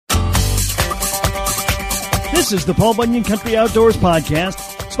This is the Paul Bunyan Country Outdoors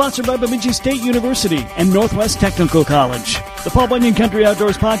Podcast, sponsored by Bemidji State University and Northwest Technical College. The Paul Bunyan Country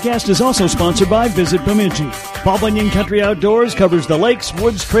Outdoors Podcast is also sponsored by Visit Bemidji. Paul Bunyan Country Outdoors covers the lakes,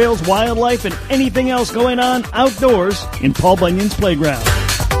 woods, trails, wildlife, and anything else going on outdoors in Paul Bunyan's playground.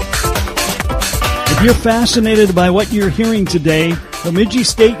 If you're fascinated by what you're hearing today, Bemidji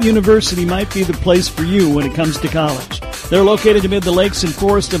State University might be the place for you when it comes to college. They're located amid the lakes and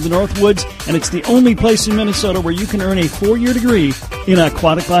forests of the Northwoods, and it's the only place in Minnesota where you can earn a 4-year degree in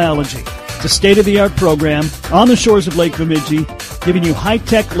aquatic biology. It's a state-of-the-art program on the shores of Lake Bemidji, giving you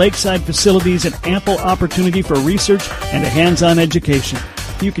high-tech lakeside facilities and ample opportunity for research and a hands-on education.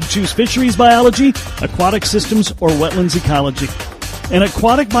 You can choose fisheries biology, aquatic systems, or wetlands ecology. An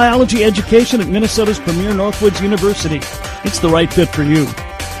aquatic biology education at Minnesota's premier Northwoods University. It's the right fit for you.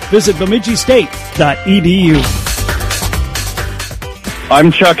 Visit bemidjistate.edu. I'm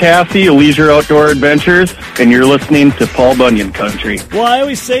Chuck Hassey, Leisure Outdoor Adventures, and you're listening to Paul Bunyan Country. Well, I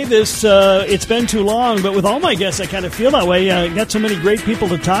always say this, it's been too long, but with all my guests, I kind of feel that way. I got so many great people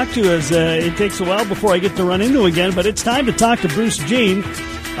to talk to, as it takes a while before I get to run into again. But it's time to talk to Bruce Jean,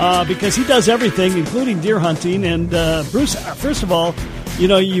 because he does everything, including deer hunting. And Bruce, first of all, you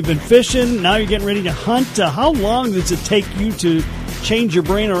know, you've been fishing, now you're getting ready to hunt. How long does it take you to change your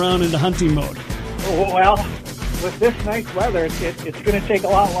brain around into hunting mode? Well, with this nice weather, it's going to take a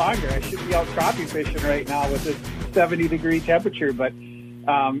lot longer. I should be out crappie fishing right now with this 70-degree temperature, but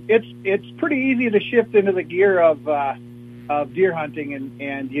it's pretty easy to shift into the gear of deer hunting,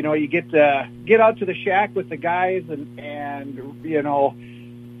 and you know, you get out to the shack with the guys and you know,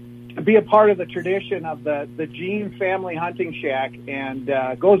 be a part of the tradition of the Jean family hunting shack,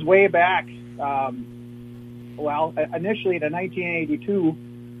 and goes way back. Well, initially to 1982,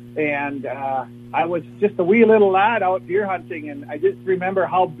 and I was just a wee little lad out deer hunting, and I just remember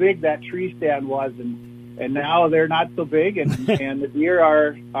how big that tree stand was, and now they're not so big, and the deer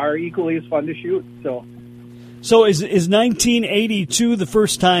are equally as fun to shoot. So is 1982 the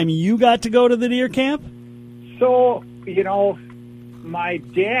first time you got to go to the deer camp? So, you know, my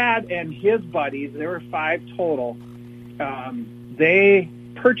dad and his buddies, there were 5 total, they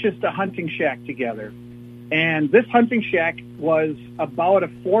purchased a hunting shack together. And this hunting shack was about a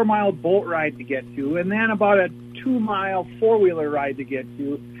 4-mile boat ride to get to, and then about a 2-mile 4-wheeler ride to get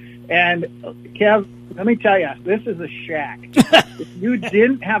to. And, Kev, let me tell you, this is a shack. If you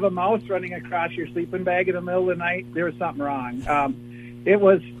didn't have a mouse running across your sleeping bag in the middle of the night, there was something wrong.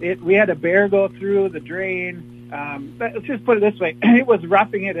 We had a bear go through the drain. Let's just put it this way. It was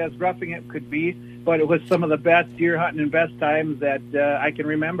roughing it as roughing it could be, but it was some of the best deer hunting and best times that I can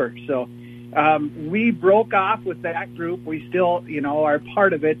remember. So we broke off with that group. We still, you know, are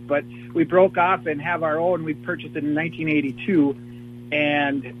part of it, but we broke off and have our own. We purchased it in 1982,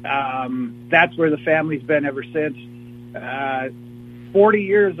 and that's where the family's been ever since. 40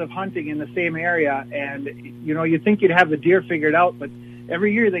 years of hunting in the same area, and, you know, you'd think you'd have the deer figured out, but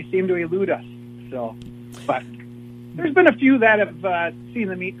every year they seem to elude us. So, but there's been a few that have seen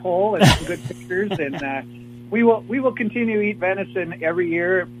the meat pole and some good pictures, and we will continue to eat venison every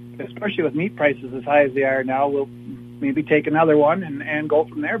year, especially with meat prices as high as they are now. We'll maybe take another one and go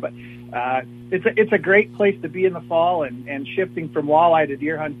from there. But it's a great place to be in the fall, and shifting from walleye to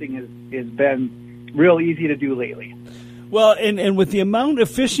deer hunting has been real easy to do lately. Well, and with the amount of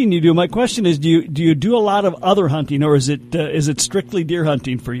fishing you do, my question is, do you do a lot of other hunting, or is it strictly deer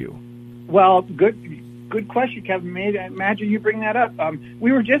hunting for you? Well, good question, Kevin. Imagine you bring that up.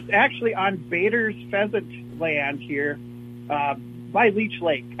 We were just actually on Bader's pheasant land here by Leech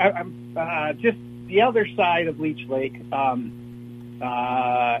Lake. I'm just the other side of Leech Lake a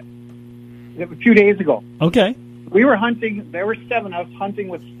few days ago. Okay. We were hunting. There were 7 of us hunting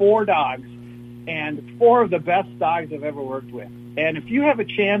with 4 dogs, and 4 of the best dogs I've ever worked with. And if you have a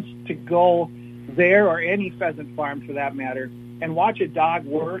chance to go there, or any pheasant farm for that matter, and watch a dog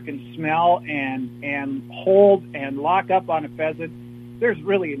work and smell and hold and lock up on a pheasant, there's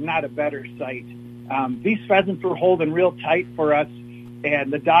really not a better sight. These pheasants were holding real tight for us,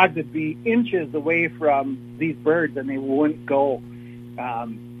 and the dogs would be inches away from these birds, and they wouldn't go.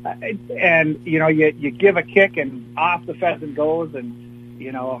 And, you know, you give a kick, and off the pheasant goes, and,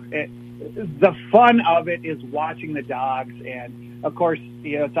 you know, the fun of it is watching the dogs. And, of course,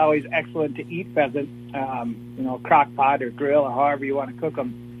 you know, it's always excellent to eat pheasant, you know, crock pot or grill or however you want to cook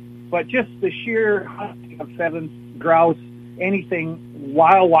them. But just the sheer hunting of pheasants, grouse, anything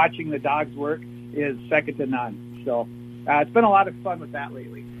while watching the dogs work is second to none. So it's been a lot of fun with that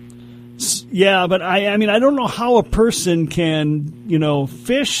lately. Yeah, but I mean, I don't know how a person can, you know,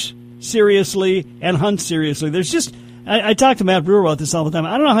 fish seriously and hunt seriously. There's just, I talk to Matt Brewer about this all the time.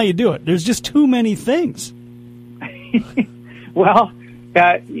 I don't know how you do it. There's just too many things. Well,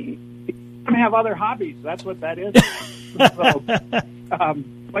 you don't have other hobbies. That's what that is.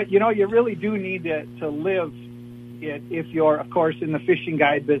 But, you really do need to live it if you're, of course, in the fishing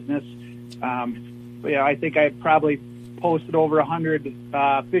guide business. I think I probably posted over 100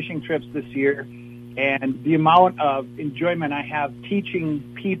 fishing trips this year. And the amount of enjoyment I have teaching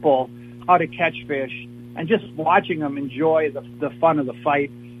people how to catch fish and just watching them enjoy the fun of the fight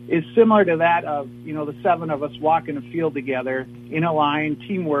is similar to that of, the 7 of us walking a field together in a line,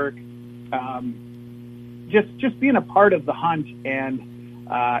 teamwork, just being a part of the hunt. And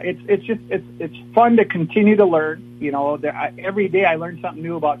it's fun to continue to learn. Every day I learn something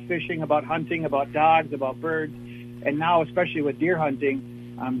new about fishing, about hunting, about dogs, about birds. And now, especially with deer hunting,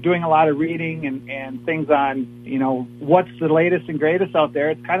 I'm doing a lot of reading and things on, what's the latest and greatest out there.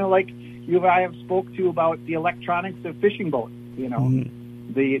 It's kind of like you and I have spoke to about the electronics of fishing boats,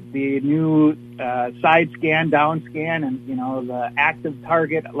 the new side scan, down scan, and, the active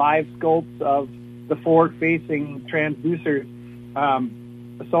target live scopes of the forward-facing transducer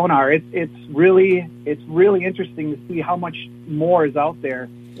sonar. It's really interesting to see how much more is out there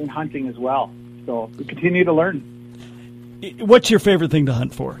in hunting as well. So we continue to learn. What's your favorite thing to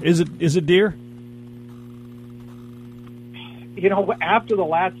hunt for? Is it deer? After the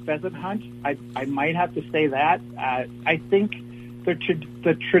last pheasant hunt, I might have to say that. I think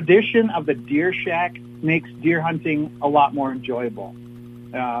the tradition of the deer shack makes deer hunting a lot more enjoyable.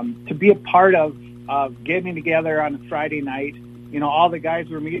 To be a part of getting together on a Friday night, all the guys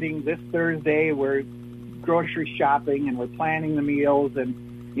we're meeting this Thursday, we're grocery shopping and we're planning the meals, and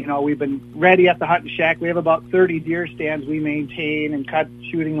we've been ready at the hunting shack. We have about 30 deer stands we maintain and cut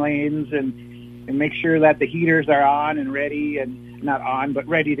shooting lanes and make sure that the heaters are on and ready, and not on, but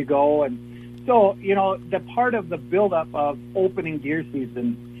ready to go. And so, the part of the buildup of opening deer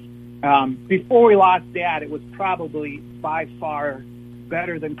season, before we lost Dad, it was probably by far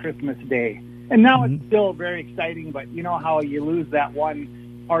better than Christmas Day. And now it's still very exciting, but you know how you lose that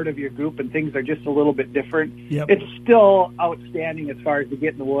one part of your group and things are just a little bit different. Yep. It's still outstanding as far as to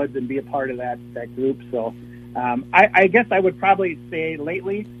get in the woods and be a part of that group. So I guess I would probably say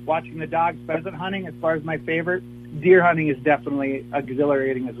lately, watching the dogs pheasant hunting as far as my favorite, deer hunting is definitely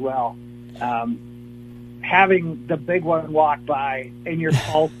exhilarating as well. Having the big one walk by and your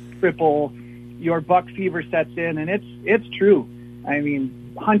pulse triple, your buck fever sets in, and it's true. I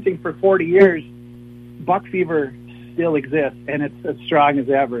mean, hunting for 40 years, buck fever still exists, and it's as strong as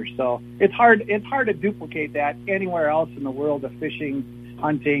ever. So it's hard to duplicate that anywhere else in the world of fishing,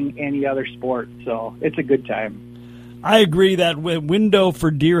 hunting, any other sport. So it's a good time. I agree that window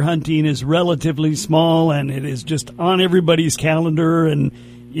for deer hunting is relatively small, and it is just on everybody's calendar, and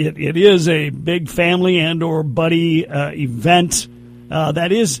it is a big family and or buddy event.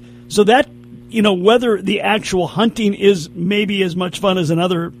 That is so that, whether the actual hunting is maybe as much fun as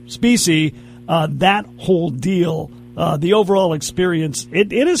another species, that whole deal, the overall experience,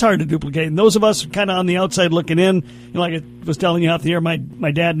 it is hard to duplicate. And those of us kind of on the outside looking in, like I was telling you off the air, my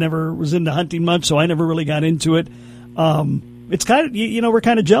dad never was into hunting much, so I never really got into it. It's kind of, we're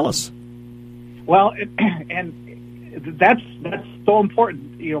kind of jealous. Well, and that's so important.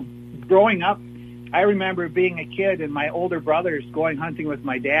 Growing up, I remember being a kid and my older brothers going hunting with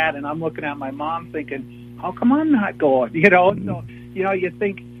my dad, and I'm looking at my mom thinking, how come I'm not going? So, you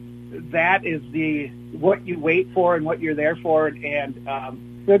think that is what you wait for and what you're there for. And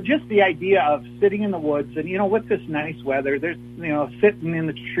so just the idea of sitting in the woods and, with this nice weather, there's, sitting in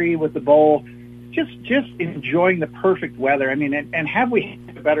the tree with the bow, just enjoying the perfect weather. I mean, and have we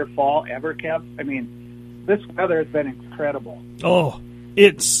had a better fall ever, Kev? I mean, this weather has been incredible. Oh,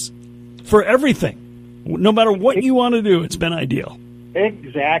 it's for everything. No matter what you want to do, it's been ideal.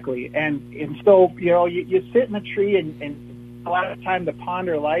 Exactly. And so, you sit in a tree and a lot of time to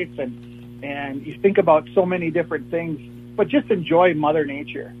ponder life and you think about so many different things, but just enjoy Mother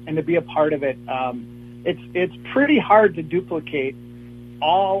Nature and to be a part of it. It's pretty hard to duplicate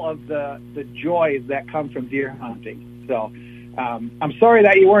all of the joys that come from deer hunting. So I'm sorry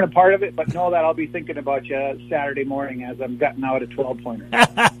that you weren't a part of it, but know that I'll be thinking about you Saturday morning as I'm gutting out a 12-pointer.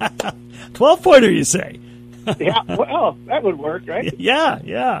 12-pointer, you say? Yeah, well, that would work, right?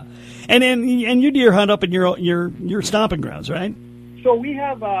 Yeah. And you deer hunt up in your stomping grounds, right? So we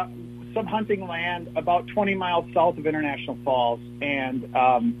have some hunting land about 20 miles south of International Falls, and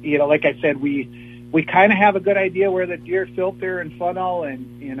like I said, we kind of have a good idea where the deer filter and funnel, and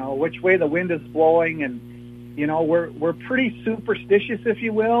which way the wind is blowing, and we're pretty superstitious, if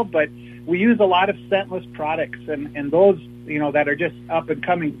you will, but we use a lot of scentless products, and those that are just up and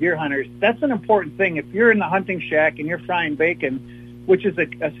coming deer hunters. That's an important thing. If you're in the hunting shack and you're frying bacon, which is a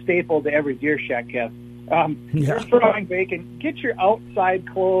staple to every deer shack, Kev, You're throwing bacon. Get your outside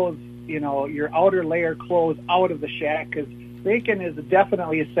clothes, your outer layer clothes out of the shack, because bacon is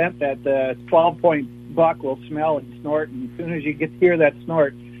definitely a scent that the 12-point buck will smell and snort, and as soon as you get to hear that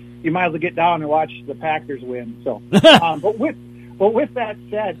snort, you might as well get down and watch the Packers win. So, but with that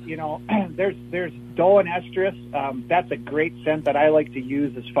said, there's doe and estrus. That's a great scent that I like to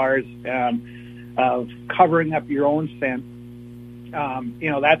use as far as of covering up your own scent.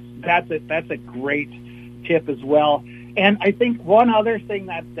 That's a great tip as well. And I think one other thing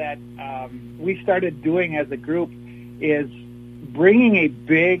that we started doing as a group is bringing a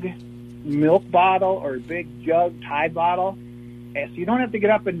big milk bottle or a big jug Tide bottle. So you don't have to get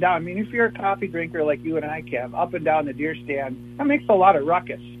up and down. I mean, if you're a coffee drinker like you and I, Kev, up and down the deer stand, that makes a lot of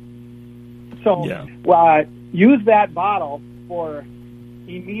ruckus. So use that bottle for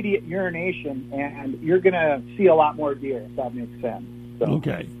immediate urination, and you're going to see a lot more deer, if that makes sense. So.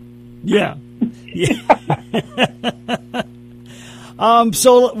 Okay. Yeah.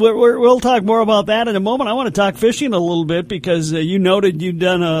 So we'll talk more about that in a moment. I want to talk fishing a little bit because you noted you've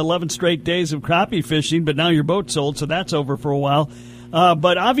done 11 straight days of crappie fishing, but now your boat's sold, so that's over for a while.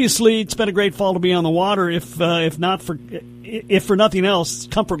 But obviously, it's been a great fall to be on the water. If for nothing else,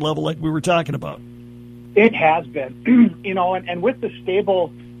 comfort level, like we were talking about. It has been, and with the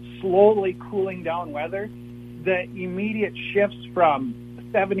stable, slowly cooling down weather, the immediate shifts from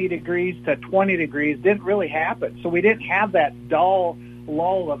 70 degrees to 20 degrees didn't really happen. So we didn't have that dull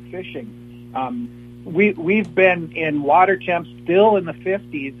lull of fishing. We've been in water temps still in the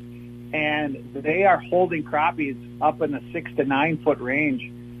 50s, and they are holding crappies up in the 6 to 9 foot range.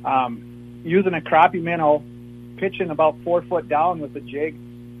 Using a crappie minnow, pitching about 4 foot down with a jig,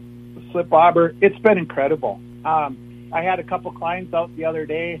 slip bobber, it's been incredible. I had a couple clients out the other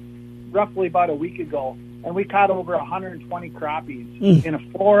day, roughly about a week ago, and we caught over 120 crappies in a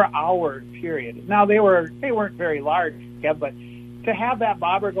 4-hour period. Now they weren't very large, yeah, but to have that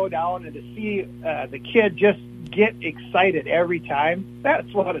bobber go down and to see the kid just get excited every time,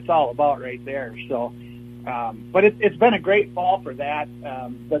 that's what it's all about right there. So, but it's been a great fall for that.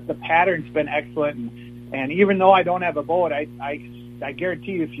 But the pattern's been excellent, and even though I don't have a boat, I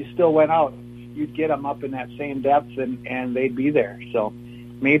guarantee you, if you still went out, you'd get them up in that same depth, and they'd be there. So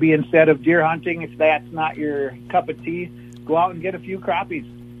maybe instead of deer hunting, if that's not your cup of tea, go out and get a few crappies.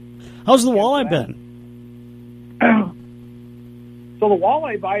 How's the walleye been? So the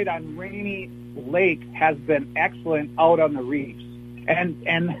walleye bite on Rainy Lake has been excellent out on the reefs, and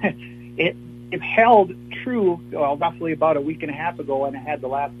it held true. Well, roughly about a week and a half ago when I had the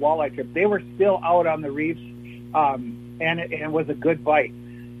last walleye trip, they were still out on the reefs, and it was a good bite.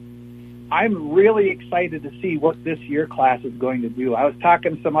 I'm really excited to see what this year class is going to do. I was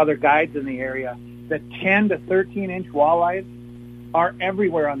talking to some other guides in the area. The 10 to 13-inch walleyes are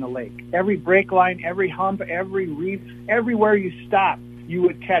everywhere on the lake. Every break line, every hump, every reef, everywhere you stop, you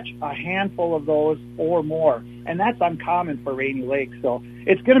would catch a handful of those or more. And that's uncommon for Rainy Lake. So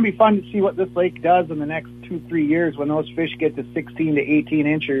it's going to be fun to see what this lake does in the next 2-3 years when those fish get to 16 to 18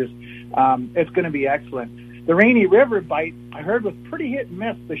 inches. It's going to be excellent. The Rainy River bite, I heard, was pretty hit and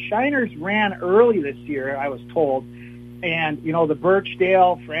miss. The shiners ran early this year, I was told. And, the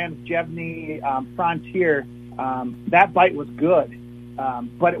Birchdale, Franz Jevny, Frontier, that bite was good.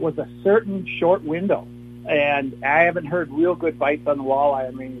 But it was a certain short window. And I haven't heard real good bites on the walleye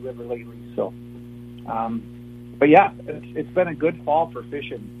on Rainy River lately. So, but yeah, it's been a good fall for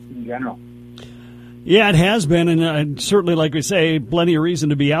fishing in general. Yeah, it has been, and certainly, like we say, plenty of reason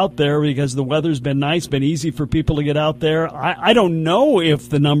to be out there because the weather's been nice, been easy for people to get out there. I don't know if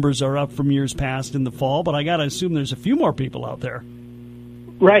the numbers are up from years past in the fall, but I got to assume there's a few more people out there.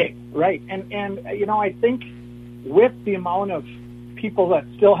 Right. And I think with the amount of people that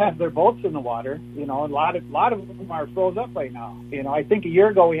still have their boats in the water, a lot of them are froze up right now. I think a year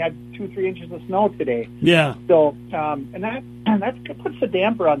ago we had 2-3 inches of snow today. Yeah. So, and that puts a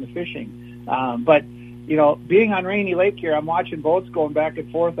damper on the fishing. But being on Rainy Lake here, I'm watching boats going back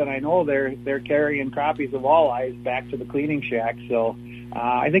and forth, and I know they're carrying crappies of walleyes back to the cleaning shack. So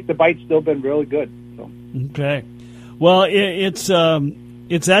I think the bite's still been really good. So. Okay. Well, it's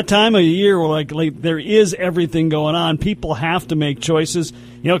that time of year where like there is everything going on. People have to make choices.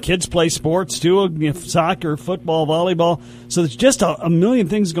 Kids play sports too, soccer, football, volleyball. So there's just a million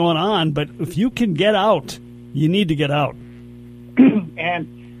things going on. But if you can get out, you need to get out.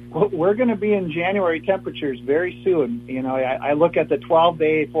 And we're going to be in January temperatures very soon. I look at the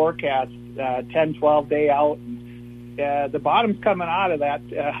 12-day forecast, 10, 12 day out. And, the bottom's coming out of that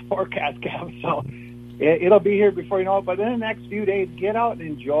forecast, Kev. So it'll be here before you know it. But in the next few days, get out and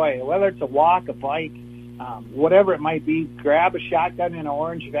enjoy it. Whether it's a walk, a bike, whatever it might be, grab a shotgun and an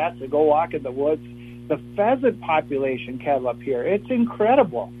orange vest and go walk in the woods. the pheasant population, Kev, up here, it's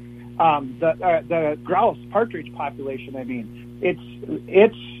incredible. The grouse, partridge population, I mean,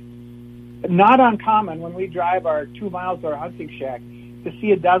 it's not uncommon when we drive our 2 miles to our hunting shack to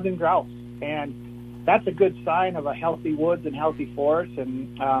see a dozen grouse. And that's a good sign of a healthy woods and healthy forest.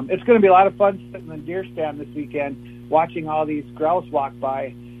 And it's going to be a lot of fun sitting in the deer stand this weekend watching all these grouse walk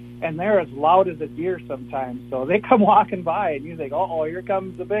by. And they're as loud as a deer sometimes. So they come walking by, and you think, uh-oh, here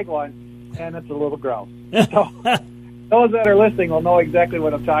comes the big one. And it's a little grouse. So those that are listening will know exactly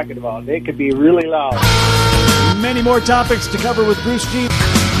what I'm talking about. They could be really loud. Many more topics to cover with Bruce Jean.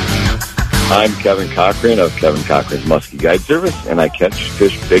 I'm Kevin Cochran of Kevin Cochran's Muskie Guide Service, and I catch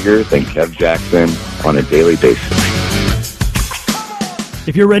fish bigger than Kev Jackson on a daily basis.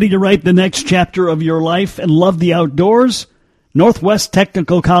 If you're ready to write the next chapter of your life and love the outdoors, Northwest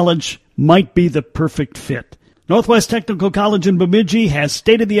Technical College might be the perfect fit. Northwest Technical College in Bemidji has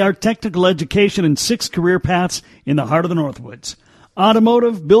state-of-the-art technical education and 6 career paths in the heart of the Northwoods.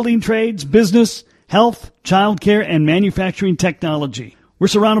 Automotive, building trades, business, health, childcare, and manufacturing technology. We're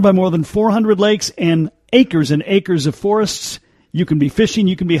surrounded by more than 400 lakes and acres of forests. You can be fishing,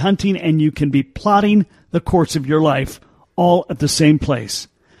 you can be hunting, and you can be plotting the course of your life, all at the same place.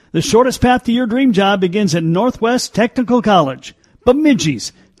 The shortest path to your dream job begins at Northwest Technical College,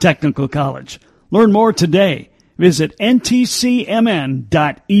 Bemidji's Technical College. Learn more today. Visit ntcmn.edu.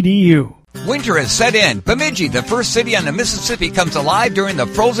 Winter has set in. Bemidji, the first city on the Mississippi, comes alive during the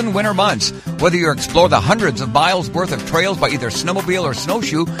frozen winter months. Whether you explore the hundreds of miles worth of trails by either snowmobile or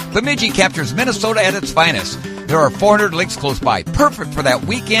snowshoe, Bemidji captures Minnesota at its finest. There are 400 lakes close by, perfect for that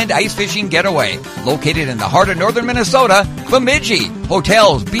weekend ice fishing getaway. Located in the heart of northern Minnesota, Bemidji.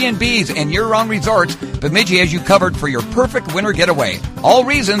 Hotels, B&Bs, and year-round resorts, Bemidji has you covered for your perfect winter getaway. All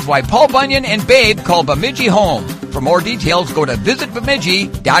reasons why Paul Bunyan and Babe call Bemidji home. For more details, go to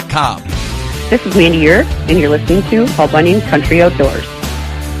visitbemidji.com. This is Mandy Ure, and you're listening to Paul Bunyan Country Outdoors.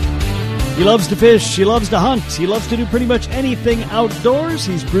 He loves to fish. He loves to hunt. He loves to do pretty much anything outdoors.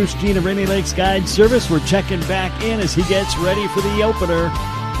 He's Bruce Jean of Rainy Lakes Guide Service. We're checking back in as he gets ready for the opener.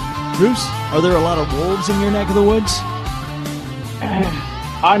 Bruce, are there a lot of wolves in your neck of the woods?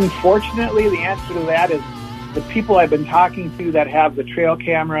 Unfortunately, the answer to that is the people I've been talking to that have the trail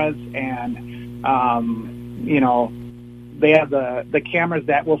cameras and, they have the cameras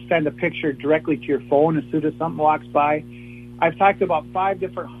that will send a picture directly to your phone as soon as something walks by. I've talked to about 5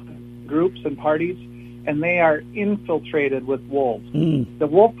 different groups and parties, and they are infiltrated with wolves. The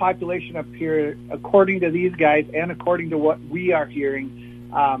wolf population up here, according to these guys and according to what we are hearing,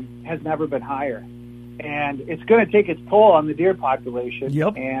 has never been higher. And it's going to take its toll on the deer population.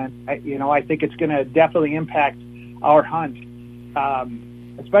 Yep. And, I think it's going to definitely impact our hunt,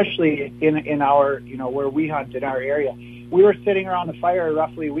 especially in our, where we hunt in our area. We were sitting around the fire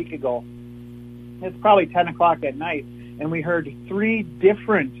roughly a week ago. It's probably 10 o'clock at night, and we heard 3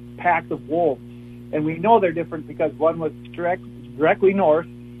 different packs of wolves. And we know they're different because one was directly north,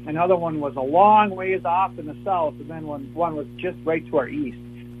 another one was a long ways off in the south, and then one was just right to our east.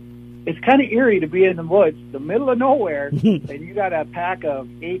 It's kind of eerie to be in the woods, the middle of nowhere, and you got a pack of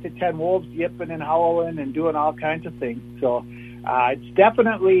 8 to 10 wolves yipping and howling and doing all kinds of things. So it's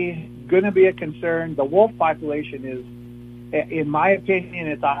definitely going to be a concern. The wolf population is, in my opinion,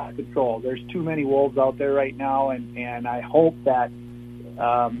 it's out of control. There's too many wolves out there right now, and I hope that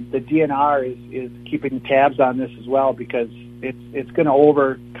the DNR is keeping tabs on this as well, because it's going to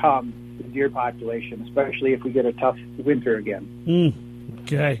overcome the deer population, especially if we get a tough winter again.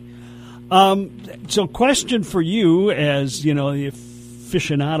 Okay. So question for you as, the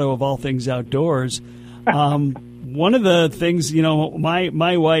aficionado of all things outdoors. One of the things,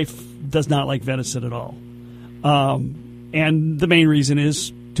 my wife does not like venison at all. And the main reason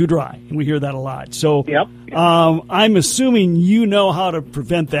is too dry, and we hear that a lot. So Yep. I'm assuming you know how to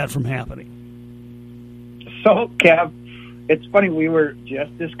prevent that from happening. So, Kev, it's funny, we were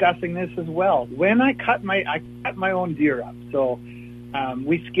just discussing this as well. When I cut my own deer up, so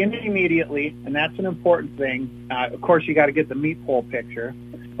we skin it immediately, and that's an important thing. Of course, you got to get the meat pole picture,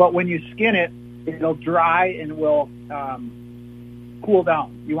 but when you skin it, it'll dry and will cool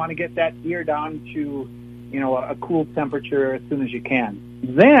down. You want to get that deer down to a cool temperature as soon as you can.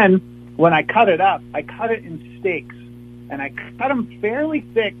 Then, when I cut it up, I cut it in steaks, and I cut them fairly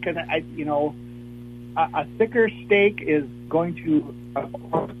thick because a thicker steak is going to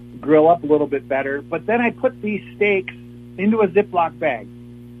grill up a little bit better. But then I put these steaks into a Ziploc bag,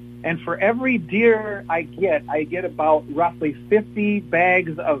 and for every deer I get about roughly 50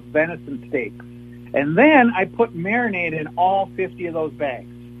 bags of venison steaks, and then I put marinade in all 50 of those bags.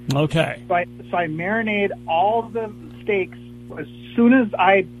 Okay. So I marinate all the steaks as soon as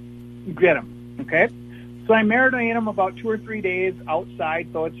I get them, okay? So I marinate them about 2 or 3 days outside,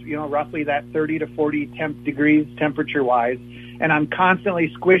 so it's, roughly that 30 to 40 degrees temperature-wise. And I'm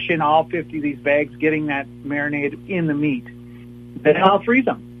constantly squishing all 50 of these bags, getting that marinade in the meat. Then I'll freeze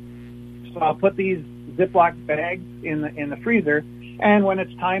them. So I'll put these Ziploc bags in the freezer, and when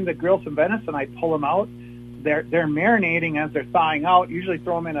it's time to grill some venison, I pull them out. They're marinating as they're thawing out. Usually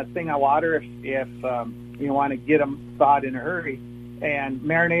throw them in a thing of water if you want to get them thawed in a hurry, and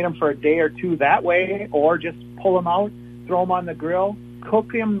marinate them for a day or two that way, or just pull them out, throw them on the grill,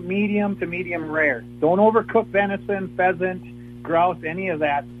 cook them medium to medium rare. Don't overcook venison, pheasant, grouse, any of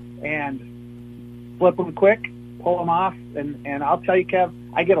that, and flip them quick, pull them off, and I'll tell you, Kev,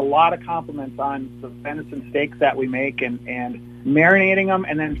 I get a lot of compliments on the venison steaks that we make, and marinating them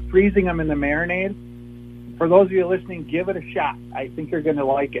and then freezing them in the marinade. For those of you listening, give it a shot. I think you're going to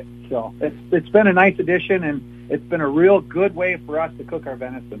like it. So it's been a nice addition, and it's been a real good way for us to cook our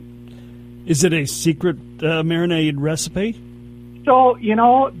venison. Is it a secret marinade recipe? So,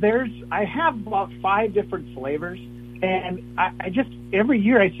 I have about 5 different flavors, and I just, every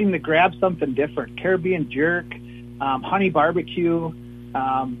year I seem to grab something different. Caribbean jerk, honey barbecue,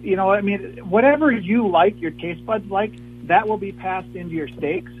 whatever you like, your taste buds like, that will be passed into your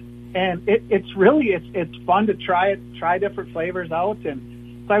steaks. And it's fun to try different flavors out.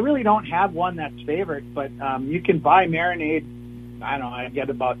 And so I really don't have one that's favorite, but you can buy marinade. I don't know, I get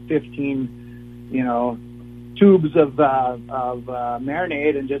about 15, tubes of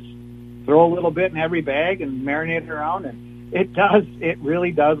marinade, and just throw a little bit in every bag and marinate it around, and it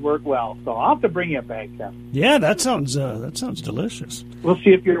really does work well. So I'll have to bring you a bag, Kev. Yeah, that sounds delicious. We'll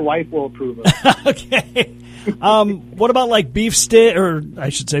see if your wife will approve of it. Okay. What about like beef stick, or I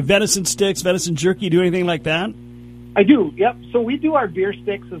should say venison sticks, venison jerky? Do anything like that? I do. Yep. So we do our beer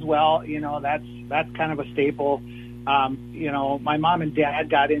sticks as well. That's kind of a staple. My mom and dad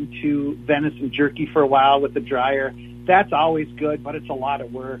got into venison jerky for a while with the dryer. That's always good, but it's a lot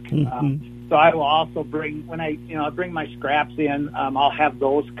of work. Mm-hmm. So I will also bring, when I bring my scraps in, I'll have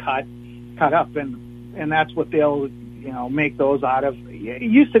those cut up, and that's what they'll, make those out of. I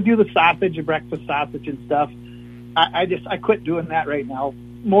used to do the sausage, the breakfast sausage and stuff. I quit doing that right now.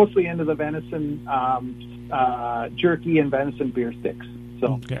 Mostly into the venison jerky and venison beer sticks.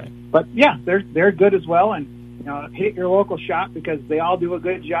 So, okay. But yeah, they're good as well. And hit your local shop, because they all do a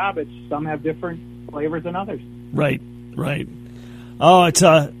good job. Some have different flavors than others. Right. Oh, it's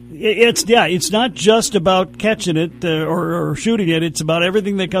not just about catching it or shooting it. It's about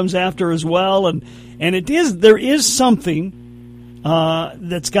everything that comes after as well. And there is something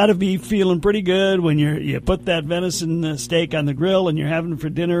that's got to be feeling pretty good when you put that venison steak on the grill and you're having it for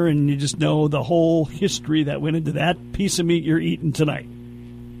dinner, and you just know the whole history that went into that piece of meat you're eating tonight.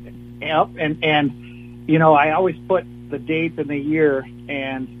 Yep, and I always put the date and the year,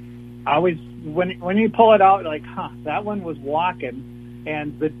 and I always, when you pull it out, like, that one was walking.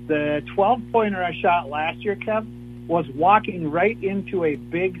 And the 12-pointer I shot last year, Kev, was walking right into a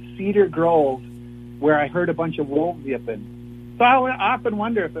big cedar grove where I heard a bunch of wolves yipping. So I would often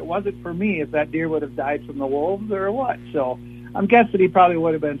wonder, if it wasn't for me, if that deer would have died from the wolves or what. So I'm guessing he probably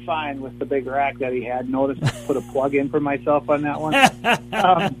would have been fine with the big rack that he had. Notice I put a plug in for myself on that one.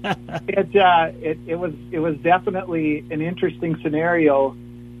 It was definitely an interesting scenario,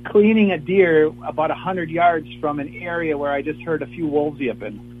 cleaning a deer about 100 yards from an area where I just heard a few wolves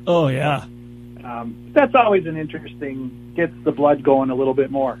yipping. Oh, yeah. That's always an interesting, gets the blood going a little bit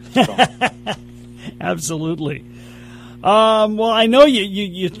more. So. Absolutely. Well, I know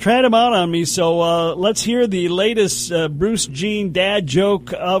you tried them out on me, so let's hear the latest Bruce Jean dad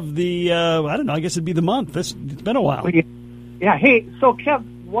joke of the, I don't know, I guess it'd be the month. It's been a while. Yeah. Hey, so Kev,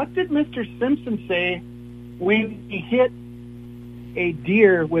 what did Mr. Simpson say when he hit a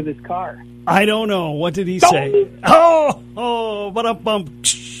deer with his car? I don't know. What did he say? Oh, but a bump.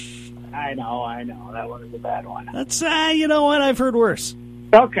 I know. That one is a bad one. That's, you know what? I've heard worse.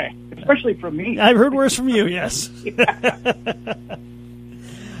 Okay. Especially from me. I've heard worse from you, yes.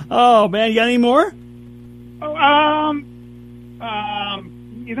 Oh, man. You got any more? I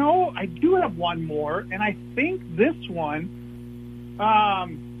do have one more, and I think this one,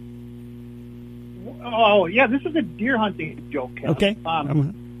 this is a deer hunting joke, Kev. Okay.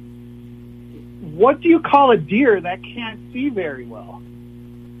 What do you call a deer that can't see very well?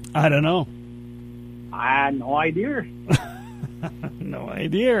 I don't know. I have no idea. No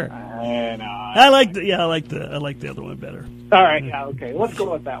idea. I know. I like the other one better. All right. Yeah. Okay. Let's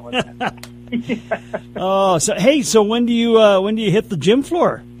go with that one then. Oh, so when do you hit the gym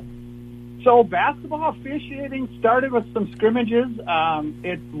floor? So basketball officiating started with some scrimmages.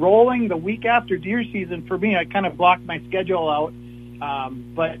 It's rolling the week after deer season for me. I kind of blocked my schedule out.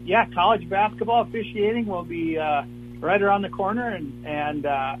 But yeah, college basketball officiating will be right around the corner, and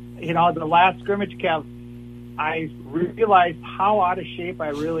the last scrimmage, Kev, I realized how out of shape I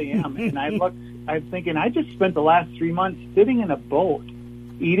really am, and I'm thinking I just spent the last 3 months sitting in a boat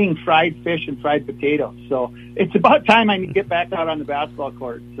eating fried fish and fried potatoes. So it's about time I need to get back out on the basketball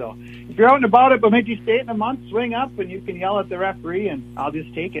court. So if you're out and about at Bemidji State in a month, swing up and you can yell at the referee, and I'll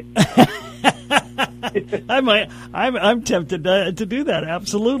just take it. I'm tempted to do that.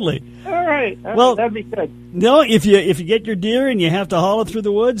 Absolutely. All right. Well, that'd be good. No, if you get your deer and you have to haul it through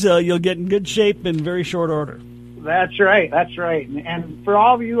the woods, you'll get in good shape in very short order. That's right. And for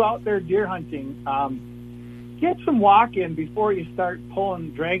all of you out there deer hunting, get some walk in before you start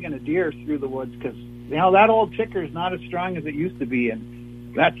dragging a deer through the woods, because that old ticker is not as strong as it used to be,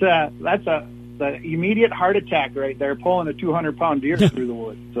 and that's the immediate heart attack right there, pulling a 200-pound deer through the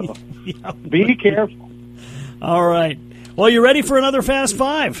woods. So be careful. All right. Well, you ready for another Fast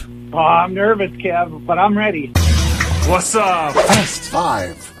Five? Oh, I'm nervous, Kev, but I'm ready. What's up? Fast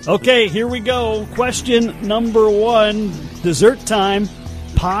Five. Okay, here we go. Question number 1, dessert time,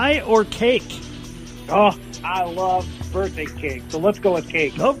 pie or cake? Oh, I love birthday cake, so let's go with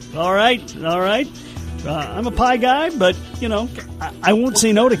cake. Oh, all right. I'm a pie guy, but, I won't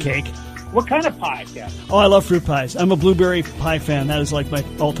say no to cake. What kind of pie, Kev? Oh, I love fruit pies. I'm a blueberry pie fan. That is like my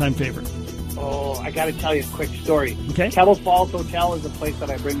all-time favorite. Oh, I got to tell you a quick story. Okay. Kettle Falls Hotel is a place that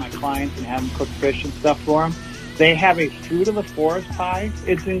I bring my clients and have them cook fish and stuff for them. They have a fruit of the forest pie.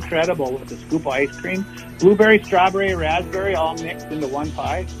 It's incredible with a scoop of ice cream. Blueberry, strawberry, raspberry, all mixed into one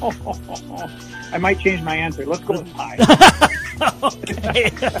pie. Oh. I might change my answer. Let's go with pie.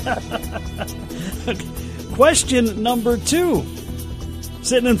 Okay. Question number 2.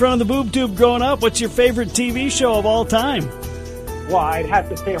 Sitting in front of the boob tube growing up, what's your favorite TV show of all time? Well, I'd have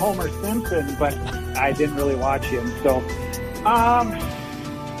to say Homer Simpson, but I didn't really watch him. So,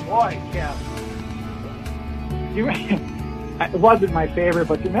 boy, yeah. It wasn't my favorite,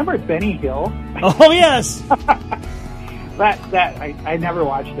 but you remember Benny Hill? Oh, yes. I never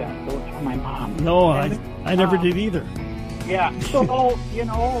watched that. So it's from my mom. No, I never did either. Yeah. So, we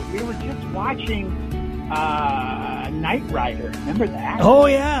were just watching Knight Rider. Remember that? Oh,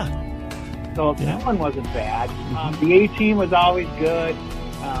 yeah. So that one wasn't bad. The A-Team was always good.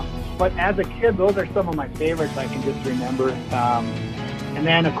 But as a kid, those are some of my favorites I can just remember. And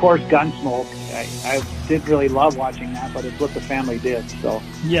then, of course, Gunsmoke. I did really love watching that, but it's what the family did. So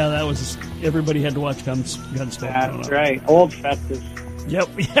yeah, that was everybody had to watch Gunsmoke. That's right, Old Festus. Yep.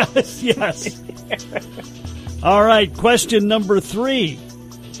 Yes. All right. Question number 3: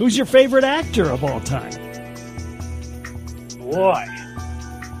 who's your favorite actor of all time? Boy,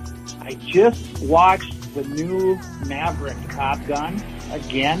 I just watched the new Maverick Top Gun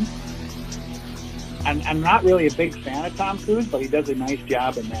again. I'm not really a big fan of Tom Cruise, but he does a nice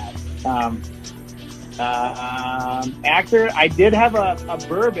job in that. Actor, I did have a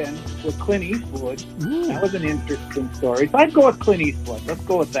bourbon with Clint Eastwood. Ooh. That was an interesting story. So I'd go with Clint Eastwood. Let's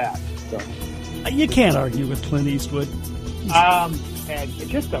go with that. So you can't argue with Clint Eastwood. And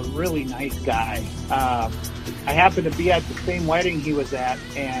just a really nice guy. I happened to be at the same wedding he was at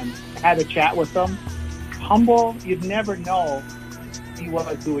and had a chat with him. Humble, you'd never know he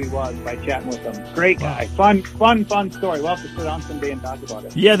was who he was by chatting with him. Great guy. Fun story. We'll have to sit down someday and talk about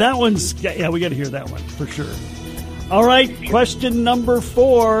it. Yeah, we got to hear that one for sure. All right, question number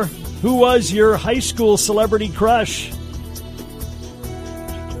 4. Who was your high school celebrity crush?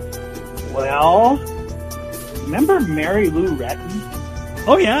 Well, remember Mary Lou Retton?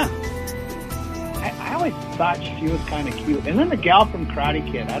 Oh, yeah. I always thought she was kind of cute. And then the gal from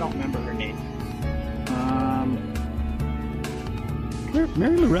Karate Kid, I don't remember her name.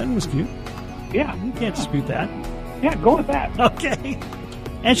 Mary Lou Retton was cute. Yeah. You can't dispute that. Yeah, go with that. Okay.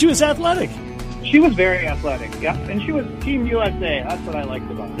 And she was athletic. She was very athletic, yeah. And she was Team USA. That's what I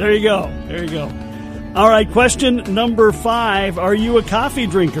liked about her. There you go. All right, question number 5. Are you a coffee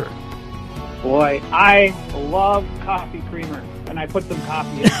drinker? Boy, I love coffee creamer, and I put some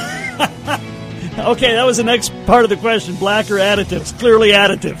coffee in. Okay, that was the next part of the question. Black or additives? Clearly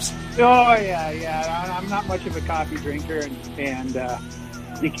additives. Oh, yeah. I'm not much of a coffee drinker, and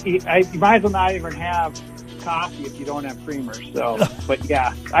you might as well not even have coffee if you don't have creamer. So, but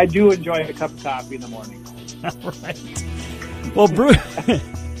yeah, I do enjoy a cup of coffee in the morning. All right. Well,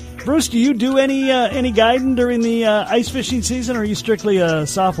 Bruce, do you do any guiding during the ice fishing season, or are you strictly a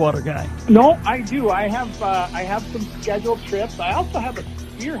softwater guy? No, I do. I have some scheduled trips. I also have a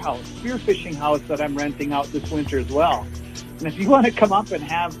spear fishing house that I'm renting out this winter as well. And if you want to come up and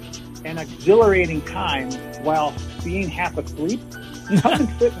have an exhilarating time while being half asleep, come and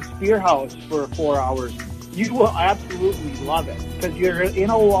sit in the spear house for 4 hours You will absolutely love it because you're in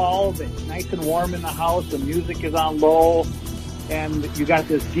a lull. It's nice and warm in the house. The music is on low, and you got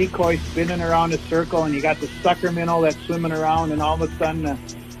this decoy spinning around a circle, and you got the sucker minnow that's swimming around, and all of a sudden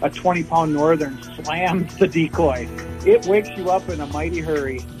a 20-pound northern slams the decoy. It wakes you up in a mighty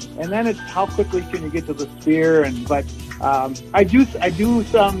hurry. And then it's how quickly can you get to the spear. But I do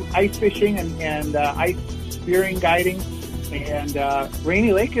some ice fishing and ice spearing guiding. And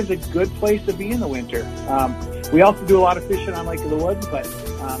Rainy Lake is a good place to be in the winter. We also do a lot of fishing on Lake of the Woods, but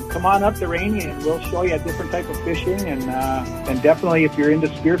come on up to Rainy and we'll show you a different type of fishing. And definitely if you're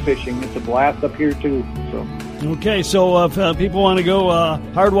into spear fishing, it's a blast up here too. So. Okay, so if people want to go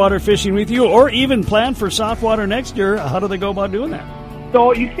hard water fishing with you or even plan for soft water next year, how do they go about doing that?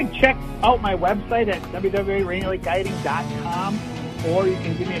 So you can check out my website at www.rainylakeguiding.com, or you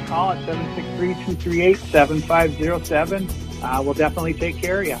can give me a call at 763-238-7507. We'll definitely take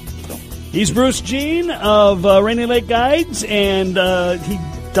care of you. So. He's Bruce Jean of Rainy Lake Guides, and he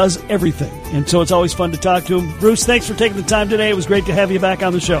does everything. And so it's always fun to talk to him. Bruce, thanks for taking the time today. It was great to have you back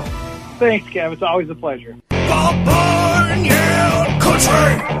on the show. Thanks, Kev. It's always a pleasure. Paul Barn, yeah!